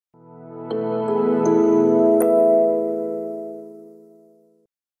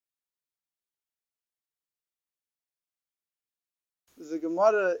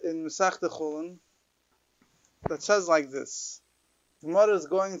Gemara in Masechta Chulin that says like this. The Gemara is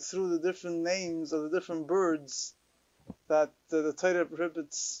going through the different names of the different birds that the Torah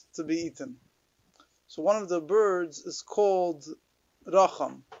prohibits to be eaten. So one of the birds is called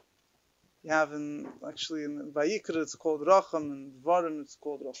Racham. You have in Vayikra it's called Racham, in Dvarim it's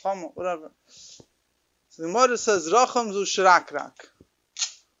called Racham, whatever. So the Gemara says Racham zu Shrakrak.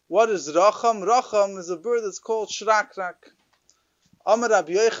 What is Racham? Racham is a bird that's called Shrakrak. Amar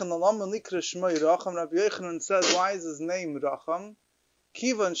Rabbi Yochanan, Amar Nikra Shmoi Racham. Rabbi Yochanan said, why is his name Racham?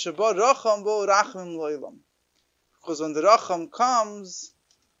 Kivan Sheba Racham bo Rachmim Loilam. Because when the Racham comes,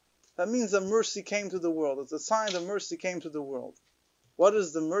 that means that mercy came to the world. It's a sign that mercy came to the world. What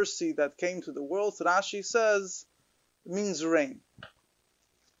is the mercy that came to the world? So Rashi says, it means rain.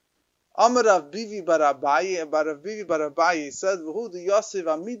 Amar Rav Bivi bar Abaye, Rav Bivi bar Abaye said, V'hu de Yosef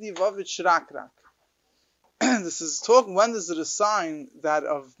Amidi Vavit Shrakrak. This is talking, when is it a sign that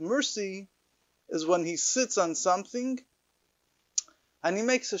of mercy is when he sits on something and he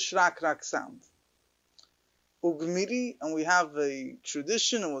makes a shrakrak sound. Ugmiri, and we have a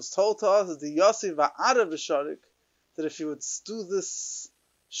tradition, it was told to us, the Yosef Va'ara V'sharik, that if you would do this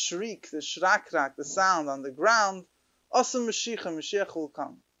shriek, the shrakrak, the sound on the ground, also Mashiach will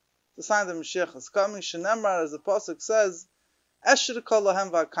come. The sign that Mashiach is coming. Shenemar, as the pasuk says, Esher kol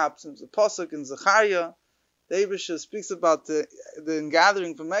lahem v'akapsim. The pasuk in Zechariah, the Eibusha speaks about the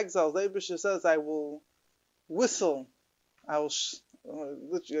gathering from exiles. The Eibusha says, I will whistle.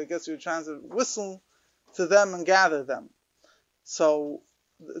 Literally, I guess you're trying to whistle to them and gather them. So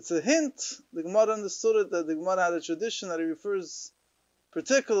it's a hint. The Gemara understood it, that the Gemara had a tradition that it refers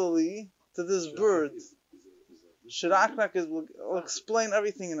particularly to this bird. Shiraknak I'll explain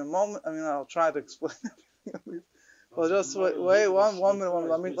everything in a moment. I'll try to explain everything. Well, just wait one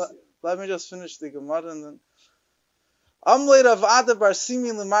minute. Let me just finish the Gemara and then. Amle Rav Ada bar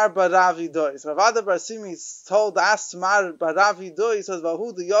Simi lemar bar Ravi Doi. Rav Ada bar Simi asked Mar bar Ravi Doi. He says,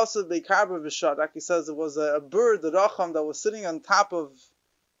 "Vahu the Yosef bekarba v'sharak." He says it was a bird, the Racham, that was sitting on top of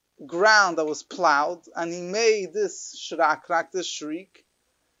ground that was plowed, and he made this shrakrak, this shriek.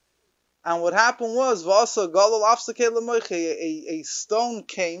 And what happened was, Vasa Galal Afsake Lemoiche, a stone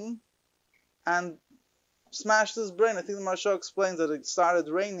came and smashed his brain. I think the Moshiach explains that it started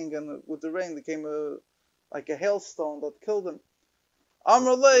raining, and with the rain there came like a hailstone that killed him.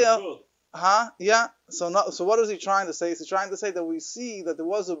 Amr Leia, yeah. So what is he trying to say? He's trying to say that we see that there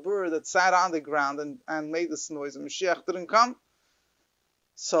was a bird that sat on the ground and made this noise, and Mashiach didn't come.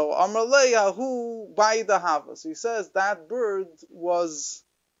 So Amr Leia, who by the Hava. So he says that bird was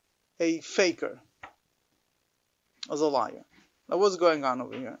a faker, was a liar. Now what's going on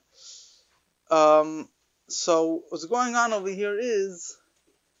over here? So what's going on over here is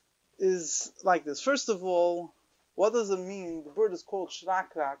like this. First of all, what does it mean? The bird is called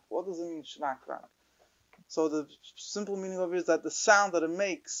shrakrak. What does it mean, shrakrak? So the simple meaning of it is that the sound that it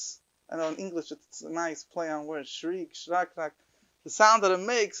makes, I know in English it's a nice play on words, shriek, shrakrak. The sound that it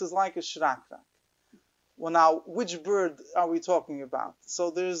makes is like a shrakrak. Well, now, which bird are we talking about? So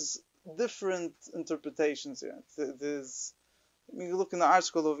there's different interpretations here. When you look in the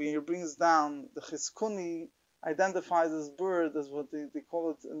article over here, it brings down the Chizkuni identifies this bird as what they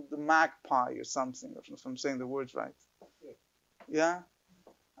call it the magpie or something, if I'm saying the words right. Yeah?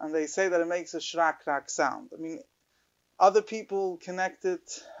 And they say that it makes a shrakrak sound. Other people connect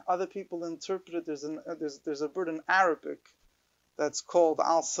it, other people interpret it. There's a bird in Arabic that's called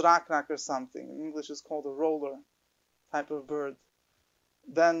al-srakrak or something. In English it's called a roller type of bird.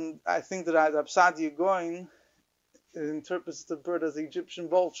 Then I think that Absadi Goin interprets the bird as the Egyptian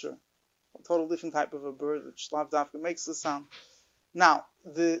vulture, a total different type of a bird, which Slavdavka makes the sound. Now,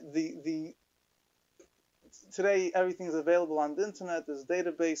 the today everything is available on the internet. There's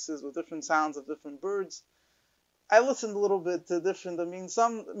databases with different sounds of different birds. I listened a little bit to different.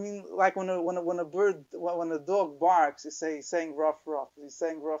 Like when a dog barks, he's saying rough rough. He's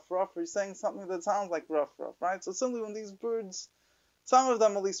saying rough rough, or he's saying something that sounds like rough rough, right? So similarly, when these birds, some of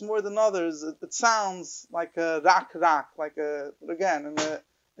them, at least more than others, it sounds like a rak,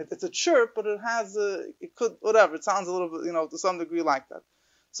 it's a chirp, but it sounds a little bit, to some degree like that.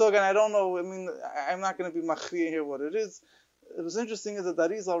 So again, I don't know, I'm not going to be machriya here what it is. It was interesting is that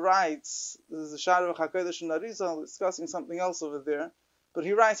Arizal writes, there's a Shara HaKadosh and Arizal discussing something else over there, but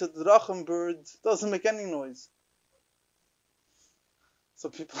he writes that the Racham bird doesn't make any noise. So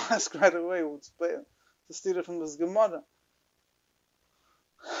people ask right away, what's to steal it from this Gemara?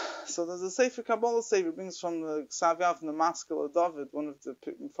 So there's a Sefer Kabbalah Sefer, brings from the Xavier from the Maskell of David, one of the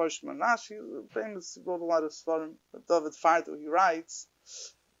first Manash, he wrote a lot of Svarim, David Fardo, he writes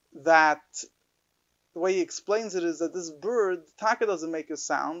that the way he explains it is that this bird, taka doesn't make a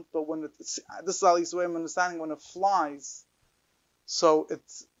sound, but when this is at least the way I'm understanding, when it flies, so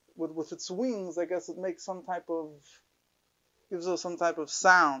it's with its wings, I guess it makes gives us some type of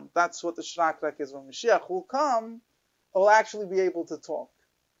sound. That's what the shrakrak is. When Moshiach will come, it will actually be able to talk.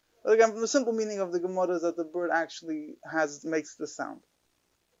 But again, the simple meaning of the Gemara is that the bird actually makes the sound.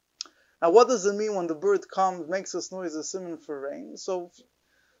 Now, what does it mean when the bird comes, makes this noise, a simon for rain? So,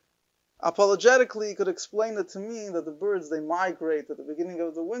 apologetically, you could explain it to mean that the birds, they migrate at the beginning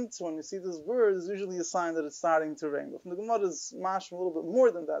of the winter. When you see this bird, it's usually a sign that it's starting to rain. But from the Gemara's mashma, a little bit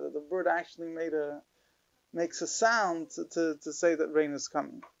more than that the bird actually makes a sound to say that rain is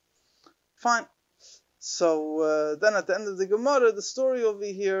coming. Fine. So then at the end of the Gemara, the story over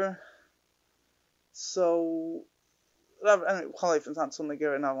here, so anyway, it's not something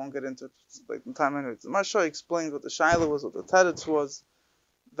right now, I won't get into it, it's late in time anyway. The Moshiach explained what the Shaila was, what the Teretz was,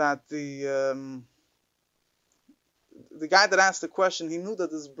 that the guy that asked the question, he knew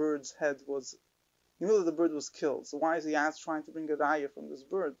that this bird's he knew that the bird was killed. So why is he trying to bring a raya from this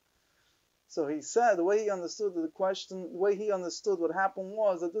bird? So he said, the way he understood what happened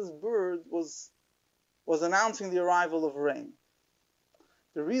was that this bird was announcing the arrival of rain.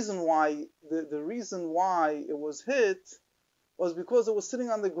 The reason why it was hit was because it was sitting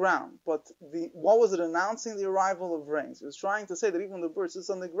on the ground. But what was it announcing? The arrival of rain. So he was trying to say that even when the bird sits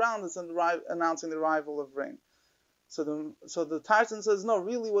on the ground, it's announcing the arrival of rain. So the Tartan says, no,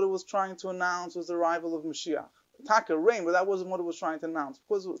 really what it was trying to announce was the arrival of Moshiach. Taka, rain, but that wasn't what it was trying to announce.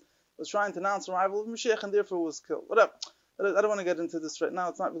 Because it was trying to announce the arrival of Moshiach, and therefore it was killed. Whatever. I don't want to get into this right now.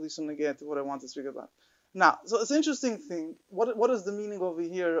 It's not really something to get to what I want to speak about. Now, so it's an interesting thing. What is the meaning over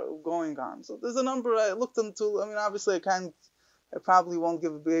here going on? So there's a number I looked into. I mean, obviously I probably won't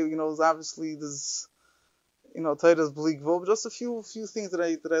give a big, obviously there's, Torah's bleak vote, but just a few things that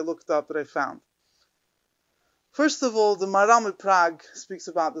I looked up, that I found. First of all, the Maram in Prague speaks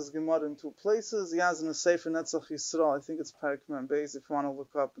about this Gemara in two places. He has in a Sefer Netzach Yisrael, I think it's Parak Mem Beis, if you want to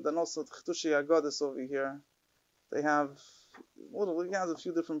look up. And then also the Chetushi Agadis over here. He has a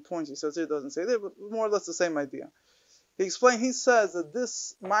few different points. He says here, doesn't say there, but more or less the same idea. He says that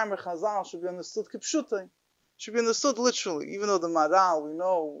this Maimer Chazal should be understood kipshutai, should be understood literally, even though the Maral, we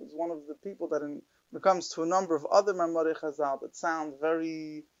know, is one of the people that when it comes to a number of other Maimer Chazal that sound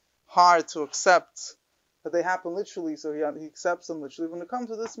very hard to accept, that they happen literally, so he accepts them literally. When it comes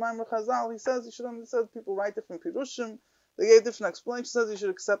to this Maimer Chazal, he says you should understand, people write different Pirushim, they gave different explanations, he says you should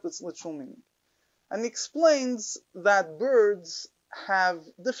accept its literal meaning. And he explains that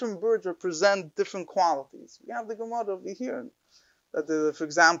different birds represent different qualities. We have the Gemara over here, that for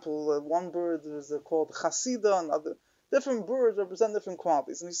example, one bird is called Chasida, and other different birds represent different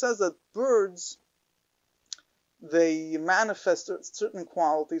qualities. And he says that birds, they manifest certain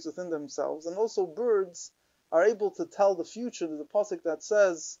qualities within themselves, and also birds are able to tell the future. There's a pasuk that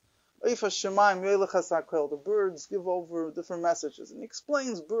says, the birds give over different messages. And he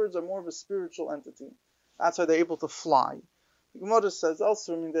explains birds are more of a spiritual entity. That's why they're able to fly. The Gemara says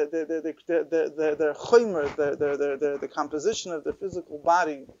also, their chomer, the composition of their physical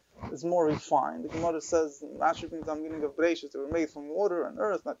body is more refined. The Gemara says, I'm getting of Breishis, they were made from water and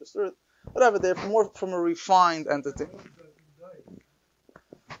earth, not just earth. Whatever, they're more from a refined entity.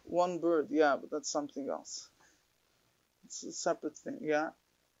 One bird, yeah, but that's something else. It's a separate thing, yeah.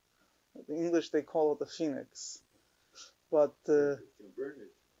 In English, they call it a phoenix, but that's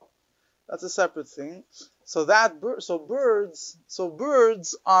a separate thing. So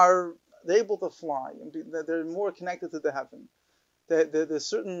birds are they're able to fly, and they're more connected to the heaven. There's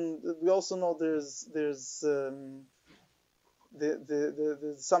certain. We also know there's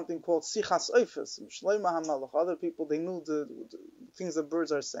something called sichas oifes. Shlomo HaMelech. Other people, they knew the things that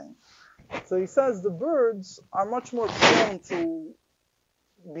birds are saying. So he says the birds are much more prone to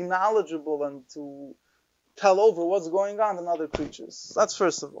be knowledgeable and to tell over what's going on than other creatures. That's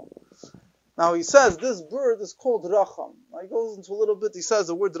first of all. Now he says this bird is called Racham. Now he goes into a little bit, he says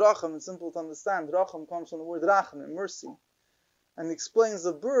the word Racham, it's simple to understand. Racham comes from the word Racham, mercy. And he explains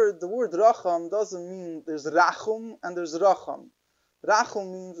the word Racham doesn't mean there's Rachum and there's Racham.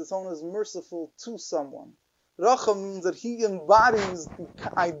 Rachum means that someone is merciful to someone. Racham means that he embodies the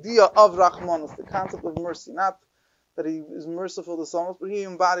idea of Rachmanus, the concept of mercy. Not that he is merciful to someone, but he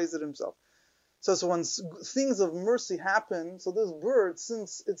embodies it himself. So when things of mercy happen, so this bird,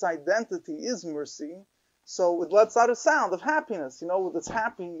 since its identity is mercy, so it lets out a sound of happiness. It's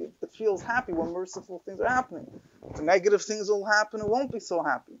happy, it feels happy when merciful things are happening. If the negative things will happen, it won't be so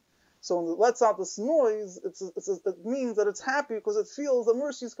happy. So when it lets out this noise, it means that it's happy because it feels that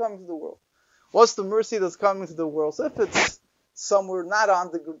mercy is coming to the world. What's the mercy that's coming to the world? So if it's somewhere not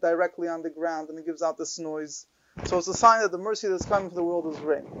directly on the ground, and it gives out this noise. So it's a sign that the mercy that's coming to the world is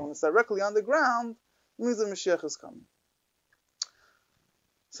rain. When it's directly on the ground, it means the Mashiach is coming.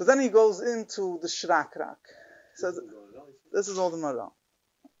 So then he goes into the Shrakrak. He says, this is all the Maral.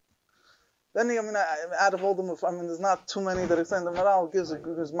 Then out of all the, there's not too many that explain the Maral gives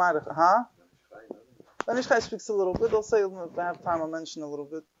Marich. Huh? Then Ishchai speaks a little bit. I'll say, if I have time, I'll mention a little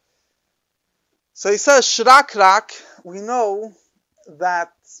bit. So he says, Shrakrak, we know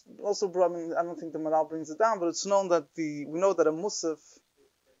that, also, I don't think the Maral brings it down, but it's known that we know that a Musaf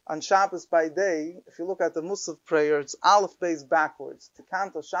on Shabbos by day, if you look at the Musaf prayer, it's Aleph Beis backwards.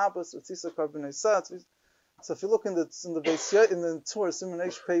 Tikanta Shabbos, Utzisa Karbon Esat. So if you look in the Torah, Siman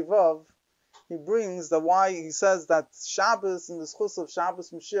Eish Pei Vav, he brings that why he says that Shabbos in the schus of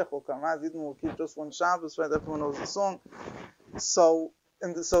Shabbos Moshiach will come. Right? Even will keep just one Shabbos, right? Everyone knows the song. So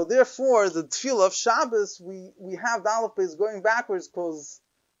therefore, the tefillah of Shabbos, we have the Aleph Beis going backwards because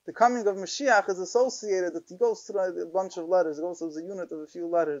the coming of Mashiach is associated that he goes through a bunch of letters. It goes through a unit of a few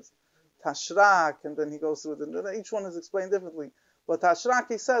letters, Tashrak, and then he goes through it. Each one is explained differently. But Tashrak,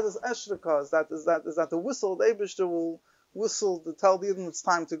 he says, is Eshraka, is that the whistle, the Eibishter will whistle to tell the Yidden it's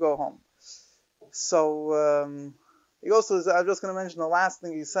time to go home. So he also is, I'm just going to mention the last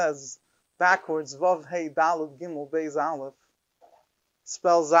thing he says backwards. Vav Hey Daled Gimel Beis Aleph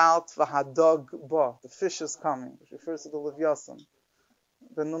spells out V'Hadog Ba, the fish is coming, which refers to the Levyasan.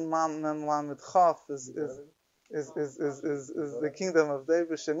 The Nun Man Lam with Chaf is the kingdom of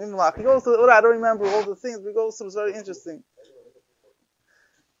David and Nimlach. He goes through. I don't remember all the things. We go through. It's very interesting.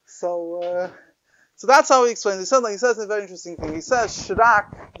 So that's how he explains. He says a very interesting thing. He says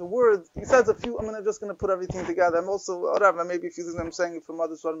Shrak, the word. He says a few. I'm just going to put everything together. I'm also whatever. Maybe a few things I'm saying from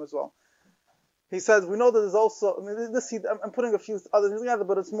other Swarm as well. He says we know that there's also. I'm putting a few other things together,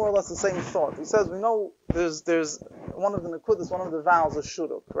 but it's more or less the same thought. He says we know there's one of the Nekudas, one of the vowels is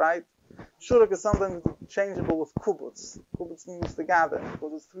Shuruk, right? Shuruk is something changeable with Kubutz. Kubutz means to gather,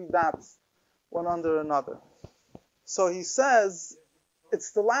 because there's three dots, one under another. So he says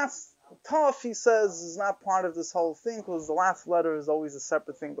it's the last. Taf, he says, is not part of this whole thing because the last letter is always a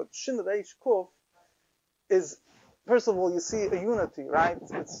separate thing. But Shin Reish Kuf is, first of all, you see a unity, right?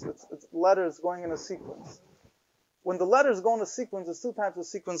 It's letters going in a sequence. When the letters go in a sequence, there's two types of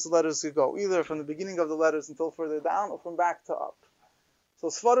sequence of letters you go, either from the beginning of the letters until further down, or from back to up. So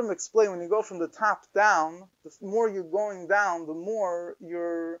Sfarim explain when you go from the top down, the more you're going down, the more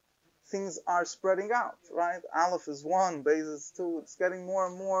your things are spreading out, right? Aleph is 1, Beis is 2. It's getting more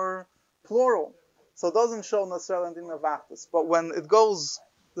and more plural. So it doesn't show necessarily anything of Achdus. But when it goes,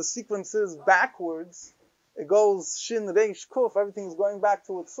 the sequence is backwards, it goes Shin, Reish, Kuf, everything is going back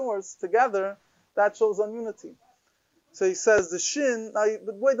to its source together, that shows on unity. So he says the Shin, now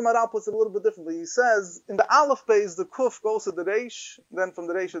the way the Maral puts it a little bit differently, he says in the Aleph base, the Kuf goes to the Reish, then from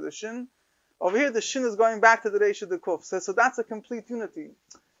the Reish to the Shin. Over here, the Shin is going back to the Reish to the Kuf. So that's a complete unity.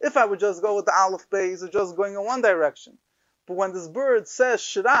 If I would just go with the Aleph base, it's just going in one direction. But when this bird says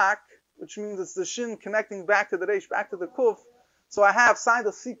Shirak, which means it's the Shin connecting back to the Reish, back to the Kuf. So I have side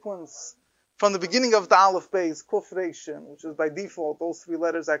of sequence from the beginning of the Aleph base, Kuf Reish Shin, which is by default, those three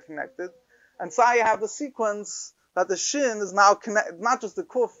letters are connected. And so I have the sequence that the Shin is now connected, not just the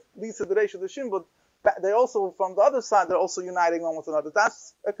Kuf leads to the Reish of the Shin, but they also, from the other side, they're also uniting one with another.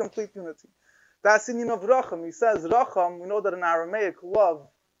 That's a complete unity. That's in of Racham. He says, Racham, we know that in Aramaic, love,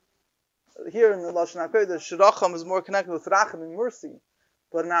 here in the Lashon HaKodesh, Racham is more connected with Racham and mercy.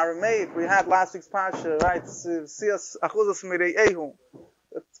 But in Aramaic, we had last week's parsha, right? Sias achuzas mirei ehu.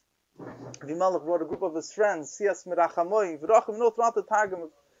 Avimelech brought a group of his friends. Sias mirachamoy. V'racham, no, throughout the Targum,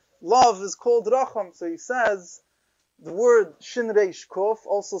 love is called racham. So he says the word shin reish kuf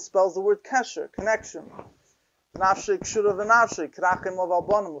also spells the word kesher, connection. Nafshei kshura v'nafshei krachim of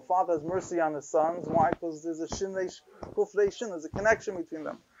albanim. The father has mercy on his sons. Why? Because there's a shin reish kuf reish shin. There's a connection between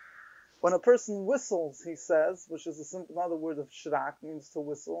them. When a person whistles, he says, which is another word of shrak, means to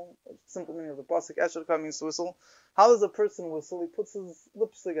whistle. The simple meaning of the pasuk, eshraka means to whistle. How does a person whistle? He puts his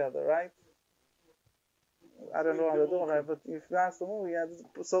lips together, right? I don't know how to do it, right? But if you ask the movie,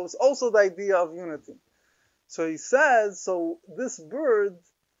 so it's also the idea of unity. So he says, so this bird,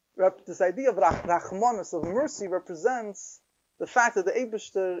 this idea of rachmanis, of mercy, represents the fact that the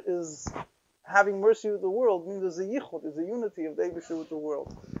Eibishter is having mercy with the world, means there's a yichud, there's a unity of the Eibishter with the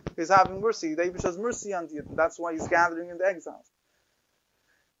world. He's having mercy. The Eibishter has mercy on the Yidden. That's why he's gathering in the exiles.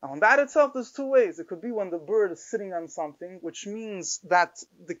 Now, on that itself, there's two ways. It could be when the bird is sitting on something, which means that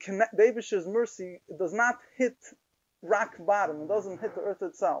the Eibishter's mercy does not hit rock bottom. It doesn't hit the earth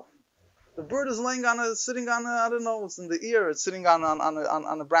itself. The bird is sitting on I don't know, it's in the ear. It's sitting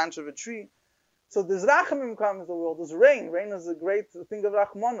on a branch of a tree. So there's rachamim comes in the world. There's rain. Rain is a great thing of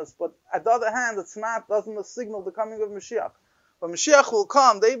rachmanis. But at the other hand, it's not, doesn't signal the coming of Moshiach. When Moshiach will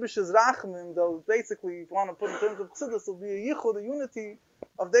come, the Eibish's rachamim, they'll basically, if you want to put in terms of tzidus, will be a yichud, a unity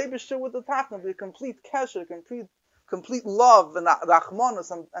of the Eibishter with the Tachna. It'll be a complete kesher, complete love and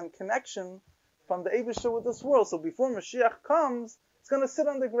rachmanis and connection from the Eibishter with this world. So before Moshiach comes, it's going to sit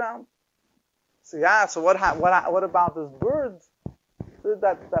on the ground. So so what about this bird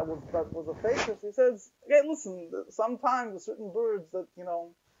that was a faker? So he says, okay, listen, sometimes there's certain birds that,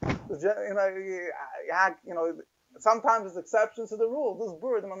 sometimes there's exceptions to the rule. This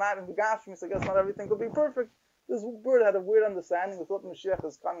bird, not in the Gashmi, so I guess not everything could be perfect. This bird had a weird understanding of what Mashiach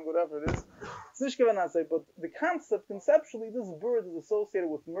is coming, whatever it is. It's nicht given, I say, but the concept, conceptually, this bird is associated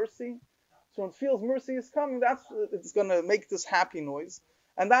with mercy. So when it feels mercy is coming, it's going to make this happy noise.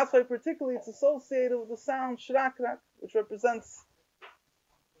 And that's why particularly it's associated with the sound shrakrak, which represents.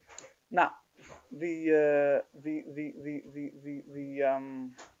 Now,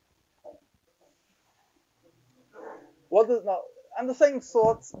 what is now? And the same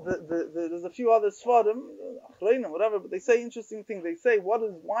thoughts. There's a few other svarim, whatever, but they say interesting thing. They say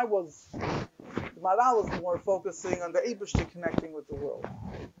why was the Maral is more focusing on the Eibishter connecting with the world.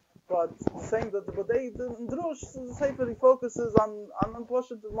 But saying that in Drush, the Sefer he focuses on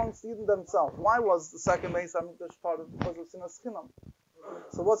amongst Yidden themselves. Why was the second Beis Hamikdash part of because of Sinas Chinam?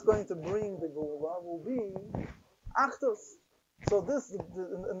 So what's going to bring the Geula will be Achdus. So this,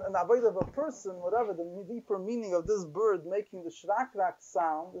 an avoid of a person, whatever the deeper meaning of this bird making the shrakrak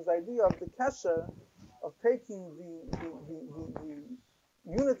sound, is the idea of the kesher of taking the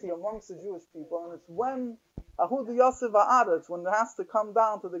unity amongst the Jewish people, and it's when Ahud Yosef Haaretz, when it has to come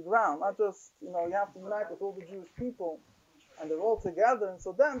down to the ground, not just, you have to unite with all the Jewish people, and they're all together, and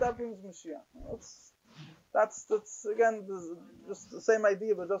so then that brings Mashiach. That's again, just the same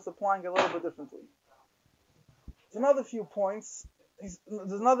idea, but just applying it a little bit differently. There's another few points. There's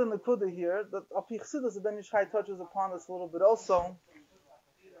another Nekuda here, that Api Chassidus, the Ben Yishchai touches upon this a little bit also.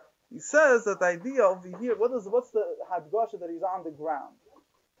 He says that the idea over here, what's the Hadgasha that he's on the ground?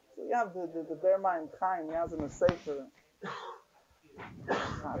 So you have the Bear Mayim Chaim, he has in a Sefer.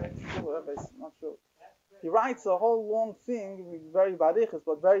 Not sure. He writes a whole long thing, very barichas,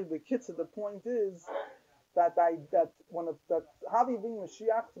 but very bekitzer. The point is that how do you bring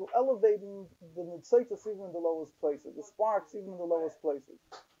Mashiach through elevating the Nitzaitis even in the lowest places, the sparks even in the lowest places.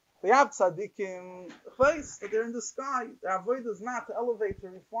 They have tzaddikim face that they're in the sky. Their avoid is not to elevate, to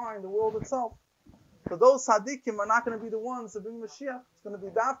refine the world itself. So those tzaddikim are not going to be the ones to bring Mashiach. It's going to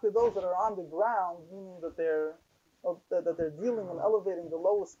be after those that are on the ground, meaning that they're dealing and elevating the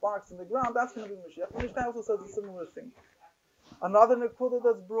lowest sparks in the ground. That's going to be Mashiach. Mishnah also says a similar thing. Another nekuda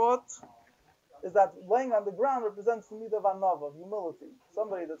that's brought is that laying on the ground represents the midah of anava, of humility.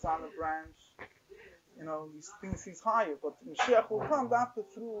 Somebody that's on a branch, he thinks he's higher, but Mashiach will come after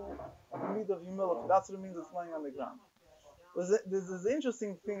through the midah of humility. That's what it means, it's laying on the ground. There's this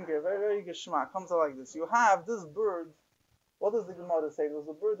interesting thing here, very, very geschmack, comes out like this. You have this bird, what does the Gemara say? It was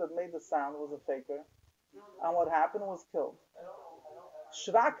a bird that made the sound, was a faker, and what happened was killed.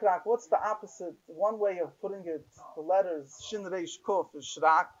 Shrakrak, what's the opposite? One way of putting it, the letters Shin Reish Kuf is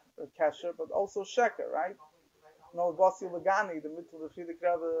Shrak, or Kesher, but also Sheker, right? Basi Lagani, the Mitzvah of Chidik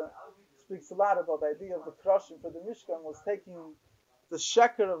Rebbe, speaks a lot about the idea of the crushing for the Mishkan was taking the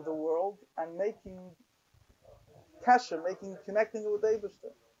Sheker of the world and making Kesher, connecting it with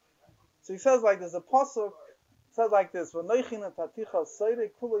Eibishter. So he says like this, the Pasuk says like this, V'noichin et haticha seire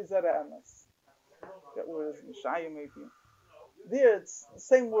kulei zera emes. That word is Mishayim maybe. There it's the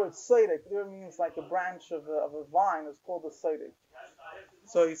same word, seirek. There means like a branch of a vine. It's called a seirek.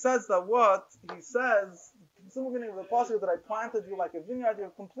 So he says that the simple meaning of the pasuk that I planted you like a vineyard, you're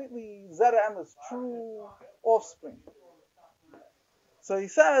completely zera emes, true offspring. So he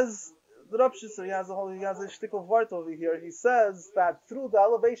says, the Rav Shisser, he has a shtick of word over here. He says that through the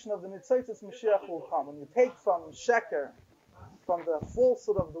elevation of the Nitzaitis, Mashiach will come. When you take from Sheker, from the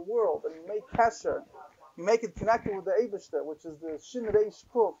falsehood of the world, and you make Kesher, you make it connected with the Eibishter, which is the Shin Reish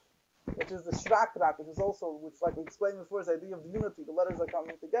Kuf, which is the Shrakrak, which like we explained before, is the idea of the unity. The letters are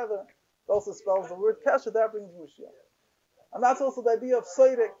coming together. It also spells the word Kesher, that brings Mashiach. And that's also the idea of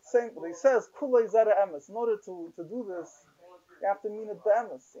Seirek, saying, but he says, Kulei Zera Emes. In order to do this, you have to mean it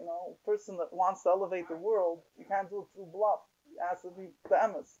be'emes. A person that wants to elevate the world, you can't do it through bluff. It has to be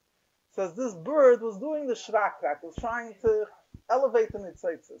be'emes. Says this bird was doing the shrakrak, was trying to elevate the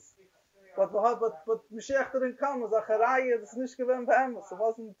nitzaitzis. But Mashiach didn't come. It was acharaya, it's nicht gewesen be'emes. It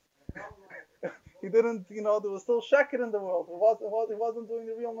wasn't. He didn't. There was still sheker in the world. He wasn't doing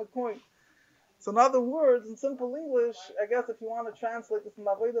the real McCoy. So in other words, in simple English, I guess if you want to translate this in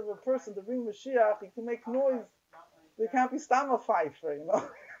the way of a person to bring Mashiach, you can make noise. There can't be stam a pfeifer, you know.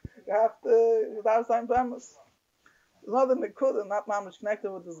 You have to, without time premise. Another nekuda, not mamish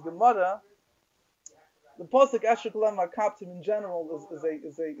connected with this Gemara. The posuk Esher Kolem HaKaptim in general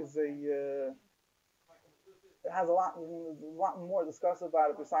it has a lot more discussed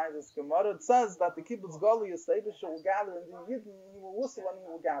about it besides this Gemara. It says that the kibbutz Goliath, the Eibusher will gather, and the Yidden, he will whistle and he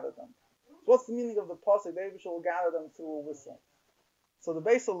will gather them. So what's the meaning of the pasuk? The Eibusher will gather them through a whistle. So the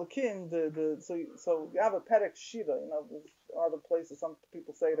Beis Elokim, so you have a perek shira. You know, there's other places. Some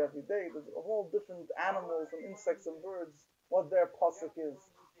people say it every day. There's a whole different animals and insects and birds. What their pasuk is,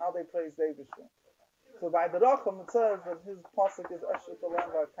 how they praise the Eibusher. So by the Racham, it says that his pasuk is Esher Kolem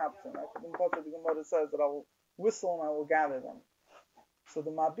HaKaptim. In pasuk the Gemara says that I will whistle and I will gather them. So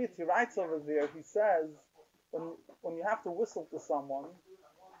the Mabit, he writes over there, he says, when you have to whistle to someone,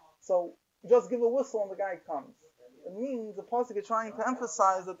 so just give a whistle and the guy comes. It means the pasuk is trying to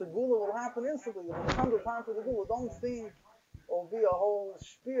emphasize that the gula will happen instantly. There will come the time for the gula. Don't think it will be a whole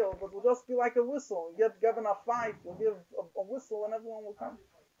spiel, but it will just be like a whistle. You get given a fight, you'll give a whistle and everyone will come.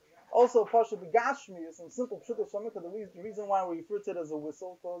 Also, Pasha Begashmi is some simple Pshuta Shamika. The reason why we refer to it as a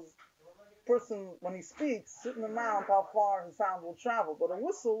whistle, because person, when he speaks, certain amount how far his sound will travel. But a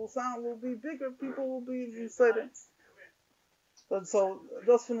whistle sound will be bigger, people will be excited. So,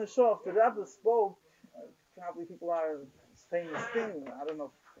 just finish off, the Rebbe spoke, probably people are famous thing, I don't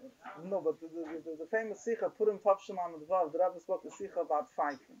know, but the famous Sikha, Purim Tavshim on the Vav, the Rebbe spoke the Sikha about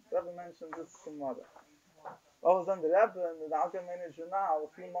fighting. The Rebbe mentioned this tomorrow. What was then the Rebbe in the Allgemeine Journal, a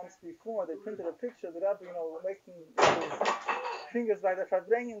few months before, they printed a picture of the Rebbe, making his fingers by the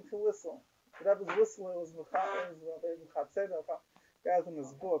Farbrengen to whistle. The Rebbe's whistle was Mechatzeda, guys in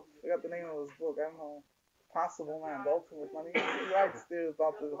his book, I forgot the name of his book, I don't know, Possible Man, the Ultimate Man. He writes there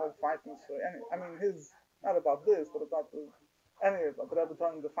about the whole fighting story. Not about this, but about the Rebbe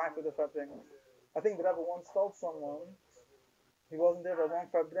telling the fight with the Farbrengen. I think the Rebbe once told someone, he wasn't there by one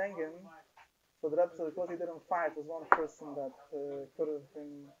Farbrengen, so the Rebbe said because he didn't fight, was one person that could have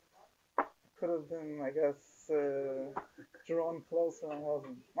been, I guess, drawn closer and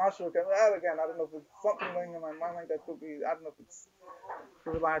wasn't. Moshiach, again, I don't know if it's something going in my mind like that could be, I don't know if it's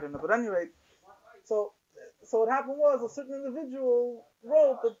relied on it. But anyway, so what happened was a certain individual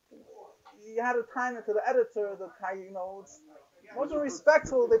wrote that he had a time to the editor that it wasn't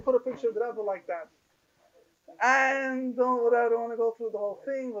respectful. They put a picture of the Rebbe like that. And I don't want to go through the whole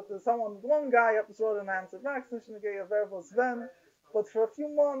thing, but there's one guy up this road and answered back, but for a few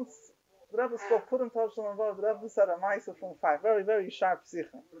months, the Rebbe spoke, put him touch on the Rebbe said a Maisa from 5. Very, very sharp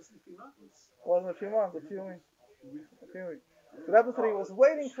Sikha. Wasn't a few months, a few weeks. The Rebbe said he was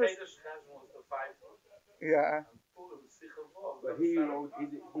waiting for... Yeah. But he wrote it,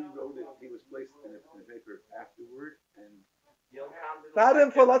 he was placed in a paper afterward, and that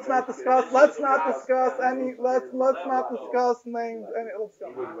info, let's not discuss names. Let's go.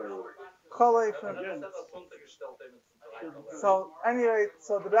 So anyway,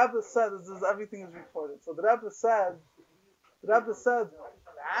 so the Rebbe said everything is recorded. So the Rebbe said,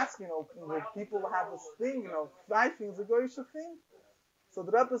 ask, will people have this thing, fighting is a goyish thing? So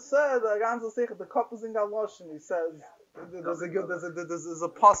the Rebbe said, the cup is in Galoshin. He says, there's a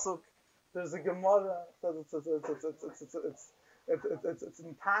pasuk, there's a Gemara, it's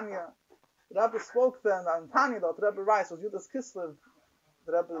in Tanya. The Rebbe spoke then, in Tanya, the Rebbe writes, was Yudas Kislev.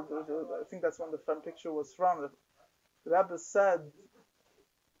 The Rebbe, I think that's when the front picture was from. The Rebbe said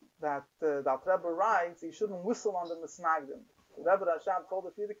that Rebbe writes, he shouldn't whistle on the Misnagdim. The Rebbe Rashab told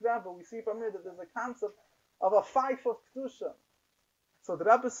the Frierdiker Rebbe, we see from here that there's a concept of a fife of Kedusha. So the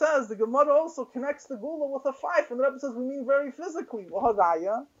Rebbe says, the Gemara also connects the Gula with a fife, and the Rebbe says, we mean very physically.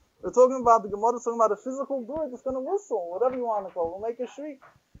 We're talking about, the Gemara is talking about a physical bird that's going to whistle, whatever you want to call it, will make a shriek.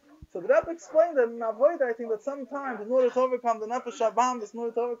 So the Rebbe explained that in Avodah, I think that sometimes, in order to overcome the Nefesh Habam, in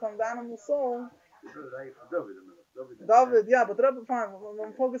order to overcome the animal soul, David, yeah, but the Rebbe, fine,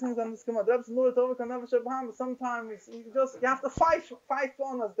 I'm focusing on this Gemara. The Rebbe says, in order to overcome Nefesh Habam, sometimes you have to fight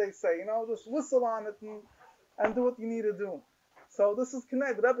on, as they say, just whistle on it and do what you need to do. So this is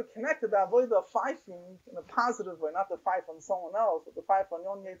connected. The Rebbe connected the avodah of fighting in a positive way, not to fight on someone else, but to fight on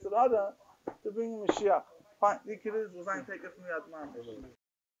Yon Yetzirah to bring Moshiach. Fine, the kid is, was I take it from the Adman.